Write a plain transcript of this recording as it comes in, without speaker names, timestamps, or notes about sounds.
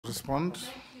respond.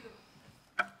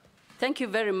 Thank you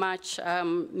very much,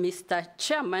 Mr.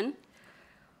 Chairman.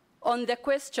 On the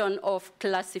question of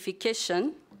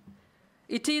classification,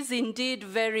 it is indeed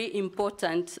very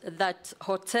important that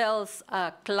hotels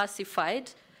are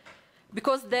classified,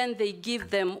 because then they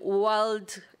give them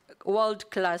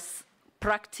world-class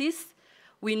practice.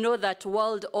 We know that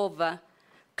world over,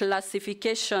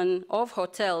 classification of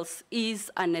hotels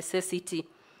is a necessity.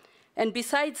 And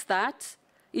besides that,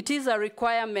 it is a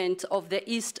requirement of the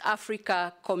East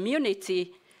Africa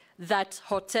community that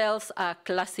hotels are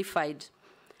classified.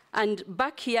 And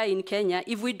back here in Kenya,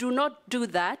 if we do not do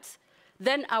that,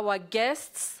 then our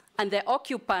guests and the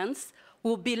occupants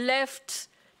will be left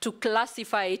to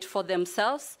classify it for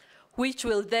themselves, which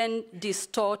will then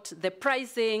distort the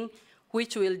pricing,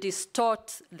 which will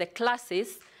distort the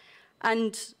classes.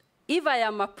 And if I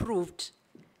am approved,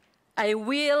 I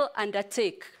will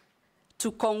undertake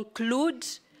to conclude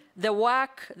the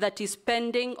work that is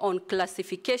pending on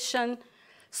classification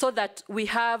so that we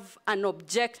have an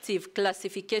objective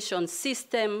classification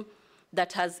system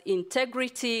that has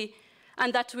integrity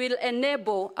and that will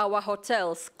enable our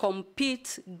hotels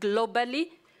compete globally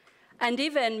and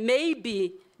even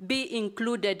maybe be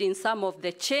included in some of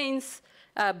the chains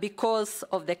because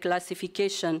of the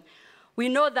classification. We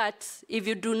know that if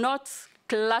you do not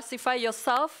classify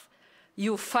yourself,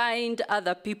 you find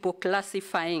other people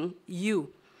classifying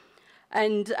you.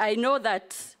 And I know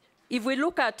that if we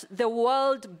look at the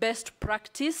world best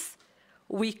practice,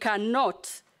 we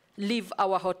cannot leave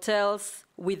our hotels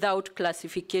without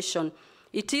classification.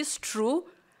 It is true,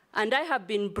 and I have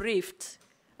been briefed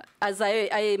as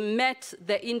I met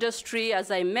the industry, as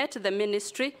I met the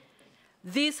ministry.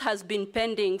 This has been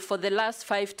pending for the last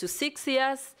 5 to 6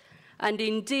 years, and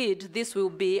indeed, this will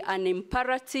be an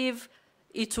imperative.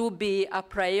 It will be a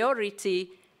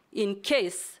priority in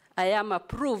case I am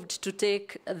approved to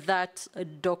take that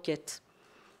docket.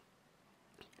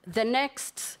 The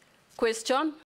next question